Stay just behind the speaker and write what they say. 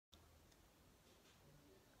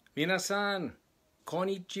皆さん、こん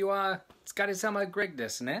にちは。TsukareJama Greg で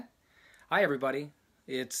すね。Hi everybody,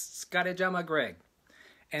 it's TsukareJama Greg.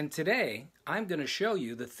 And today, I'm going to show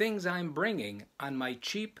you the things I'm bringing on my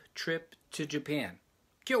cheap trip to Japan.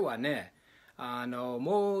 今日はね、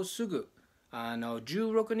もうすぐ、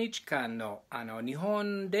16日間の、日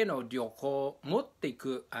本での旅行、持ってい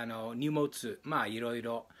く、荷物、いろい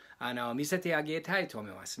ろ、見せてあげたいと思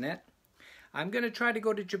いますね。I'm going to try to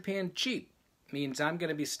go to Japan cheap.Means I'm going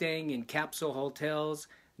to be staying in capsule hotels,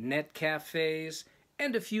 net cafes,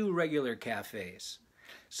 and a few regular cafes.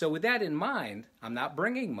 So with that in mind, I'm not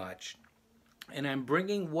bringing much, and I'm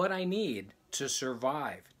bringing what I need to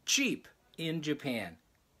survive cheap in Japan.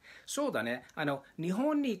 そうだね。日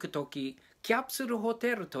本に行くとき、キャプスルホ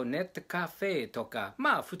テルとネットカフェとか、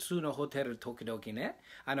普通のホテル時々ね、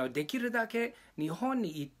できるだけ日本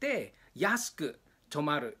に行って安く泊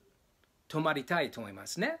まりたいと思いま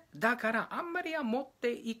すね。だからあんまりは持っ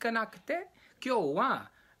ていかなくて、今日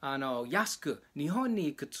は安く日本に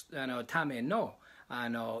行くための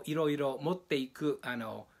いろいろ持っていく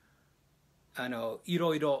い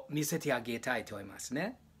ろいろ見せてあげたいと思います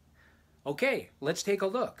ね。Okay, let's take a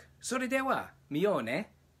look. それでは見よう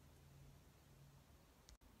ね。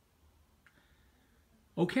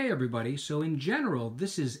Okay, everybody. So in general,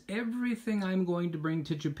 this is everything I'm going to bring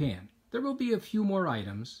to Japan. There will be a few more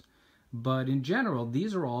items.But in general,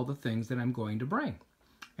 these are all the things that I'm going to bring.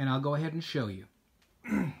 And I'll go ahead and show you.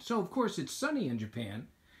 So, of course, it's sunny in Japan,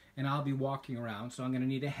 and I'll be walking around, so I'm going to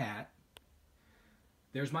need a hat.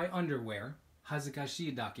 There's my underwear.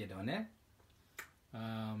 Hazukashii dakedo ne.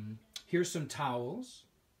 Here's some towels.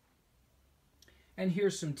 And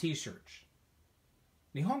here's some t-shirts.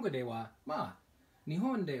 日本語では、日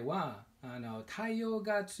本では太陽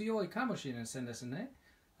が強いかもしれませんですね。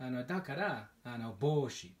だから、帽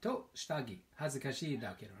子と下着、恥ずかしい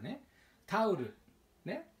だけどね。タオル、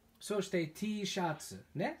ね。そして T シャツ、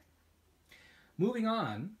ね。Moving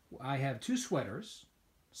on, I have two sweaters,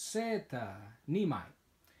 セーター2枚、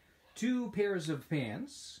two pairs of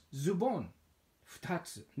pants, ズボン2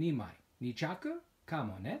つ、2枚、2着か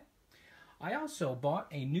もね。I also bought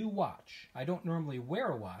a new watch. I don't normally wear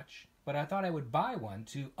a watch, but I thought I would buy one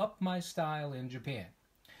to up my style in Japan.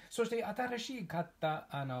そして新しい買った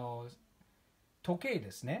時計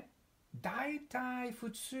ですね。だいたい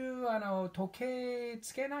普通時計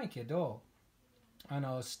つけないけど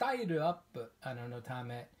スタイルアップのた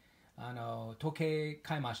め時計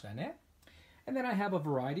買いましたね。And then I have a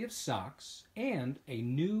variety of socks and a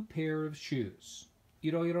new pair of shoes.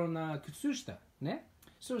 いろいろな靴下ね。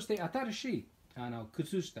そして新しい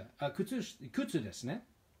靴ですね。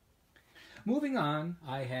Moving on,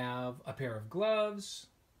 I have a pair of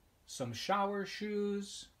gloves.Some shower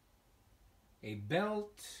shoes, a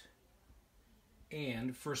belt,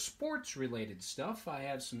 and for sports-related stuff, I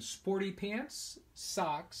have some sporty pants,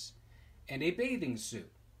 socks, and a bathing suit.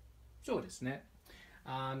 そうですね。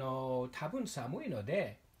多分寒いの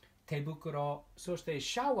で、手袋、そして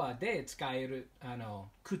シャワーで使える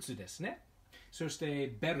靴ですね。そし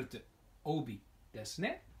てベルト、帯です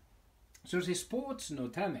ね。そしてスポーツの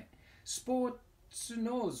ため、スポーツ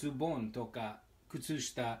のズボンとか靴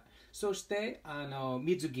下、そして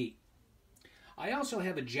水着。I also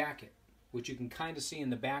have a jacket, which you can kind of see in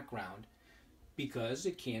the background, because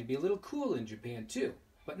it can be a little cool in Japan too,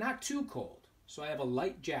 but not too cold. So I have a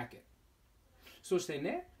light jacket. そして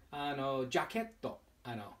ね、ジャケット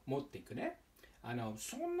持っていくね。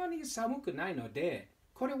そんなに寒くないので、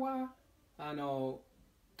これは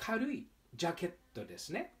軽いジャケットで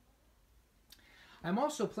すね。I'm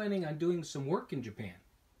also planning on doing some work in Japan.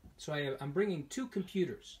 So I'm bringing two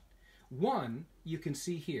computers.One, you can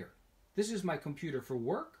see here. This is my computer for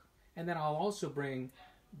work, and then I'll also bring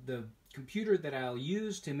the computer that I'll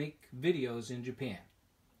use to make videos in Japan.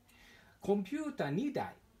 コンピュータ2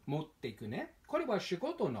台持っていくね。これは仕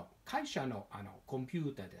事の会社のコンピ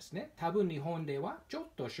ュータですね。多分日本ではちょっ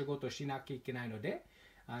と仕事しなきゃいけないので、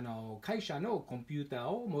会社のコンピュータ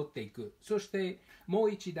を持っていく。そしても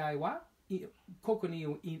う一台はここに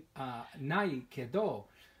ないけど、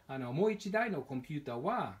もう一台のコンピュータ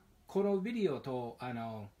はこのビデオと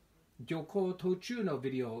旅行途中の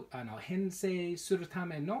ビデオを編成するた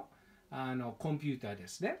めのコンピューターで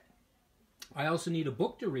すね。I also need a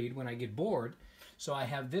book to read when I get bored, so I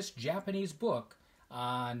have this Japanese book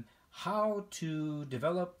on how to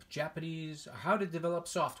develop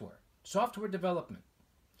software development,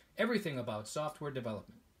 everything about software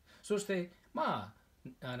development. そして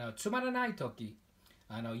つまらないとき、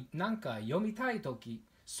なんか読みたいとき、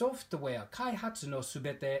ソフトウェア開発のす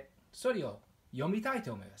べて、それを読みたい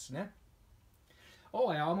と思いますね。Oh,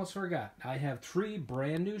 I almost forgot. I have 3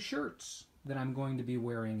 brand new shirts. that I'm going to be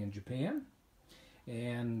wearing in Japan.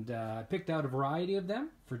 And I picked out a variety of them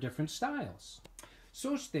for different styles.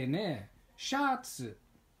 そしてね、シャツ、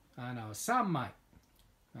3枚、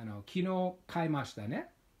昨日買いました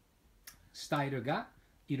ね。スタイルが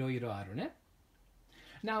いろいろあるね。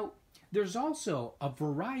Now, there's also a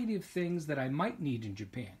variety of things that I might need in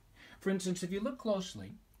Japan. For instance, if you look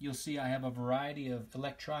closely, you'll see I have a variety of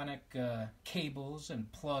electronic cables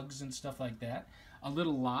and plugs and stuff like that. A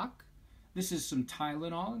little lock. This is some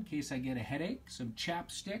Tylenol in case I get a headache. Some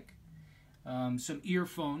chapstick. Some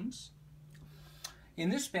earphones. In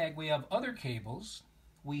this bag, we have other cables.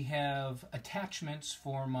 We have attachments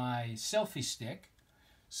for my selfie stick.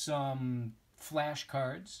 Some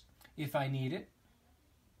flashcards if I need it.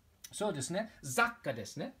 そうですね。雑貨で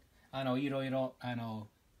すね。いろいろ、ロ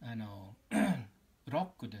ッ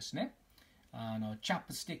クですね。チャッ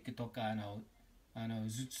プスティックとか、頭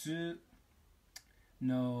痛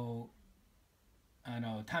の、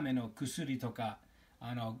ための薬とか、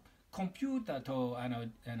コンピューターと、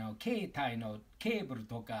携帯のケーブル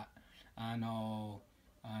とか、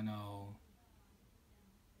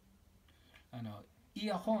イ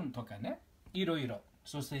ヤホンとかね。いろいろ。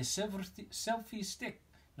そして、セルフィースティック。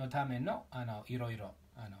のためのいろいろ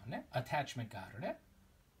attachment があるね。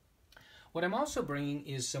What I'm also bringing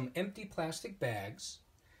is some empty plastic bags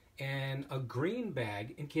and a green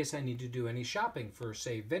bag in case I need to do any shopping for,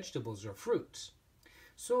 say, vegetables or fruits.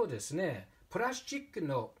 そうですね。プラスチック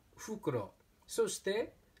の袋、そし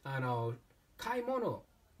て買い物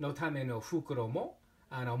のための袋も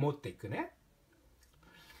持っていくね。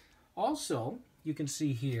Also, you can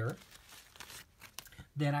see here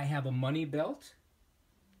that I have a money belt.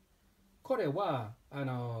 これは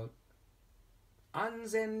安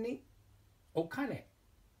全にお金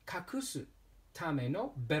隠すため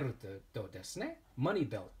のベルトですね。money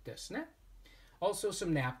belt ですね。Also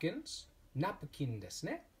some napkins、ナプキンです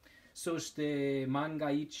ね。そして万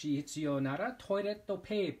が一必要ならトイレット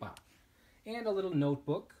ペーパー and a little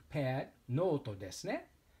notebook、pad、ノートですね。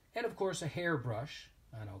and of course a hairbrush、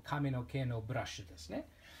髪の毛のブラシですね。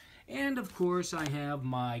and of course I have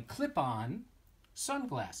my clip-on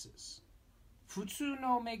sunglasses。普通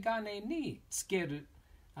のメガネにつける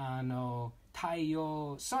太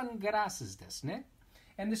陽サングラスですね。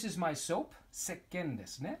And this is my soap, 石鹸で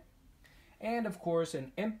すね。And of course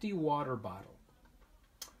an empty water bottle.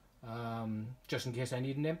 Just in case I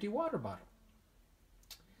need an empty water bottle.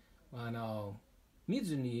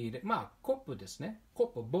 水に入れ、コップですね。コッ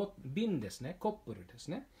プ、瓶ですね。コップです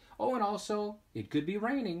ね。Oh, and also, it could be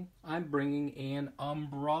raining. I'm bringing an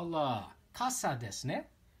umbrella. 傘ですね。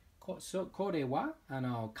これは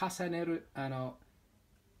重ねる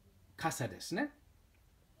傘ですね。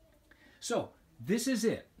So, this is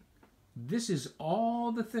it. This is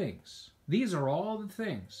all the things. These are all the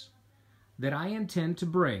things that I intend to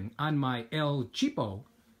bring on my El Cheapo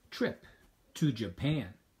trip to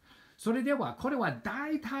Japan. それでは、これは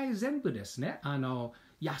大体全部ですね。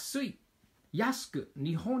安く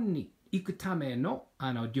日本に行くための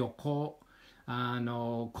旅行、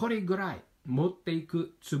これぐらい持ってい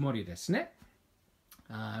くつもりですね。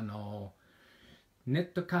ネ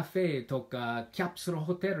ットカフェとかキャプスル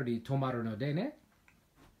ホテルに泊まるのでね、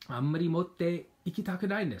あんまり持って行きたく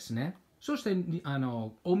ないんですね。そして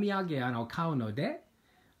お土産買うので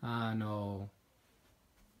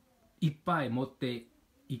いっぱい持って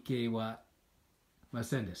いけはま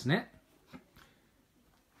せんですね。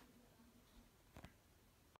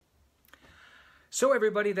So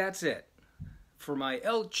everybody, that's it. For my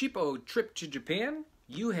El Cheapo trip to Japan,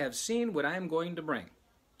 you have seen what I am going to bring.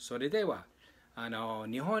 それでは、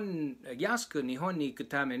安く日本に行く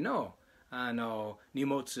ための、荷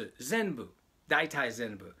物大体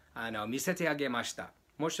全部、見せてあげました。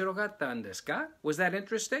面白かったんですか? Was that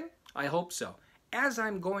interesting? I hope so. As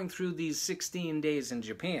I'm going through these 16 days in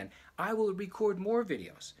Japan, I will record more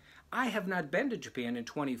videos. I have not been to Japan in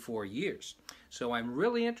 24 years, so I'm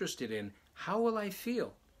really interested in how will I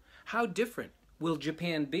feel? How different will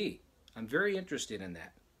Japan be? I'm very interested in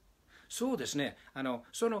that. そうですね。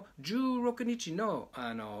その16日の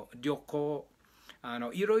旅行、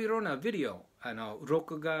いろいろなビデオ、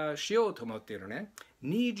録画しようと思っているね。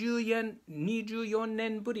24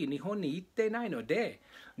年ぶり日本に行ってないので、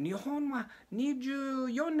日本は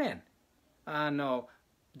24年、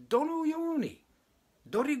どのように、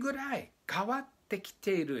どれぐらい変わってき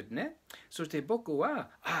ているね。そして僕は、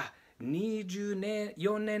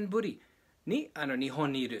24年ぶりに日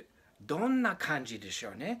本にいる。どんな感じでし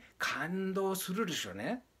ょうね。感動するでしょう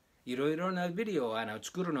ね。いろいろなビデオを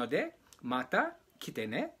作るので、また来て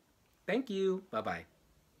ね。Thank you. Bye bye.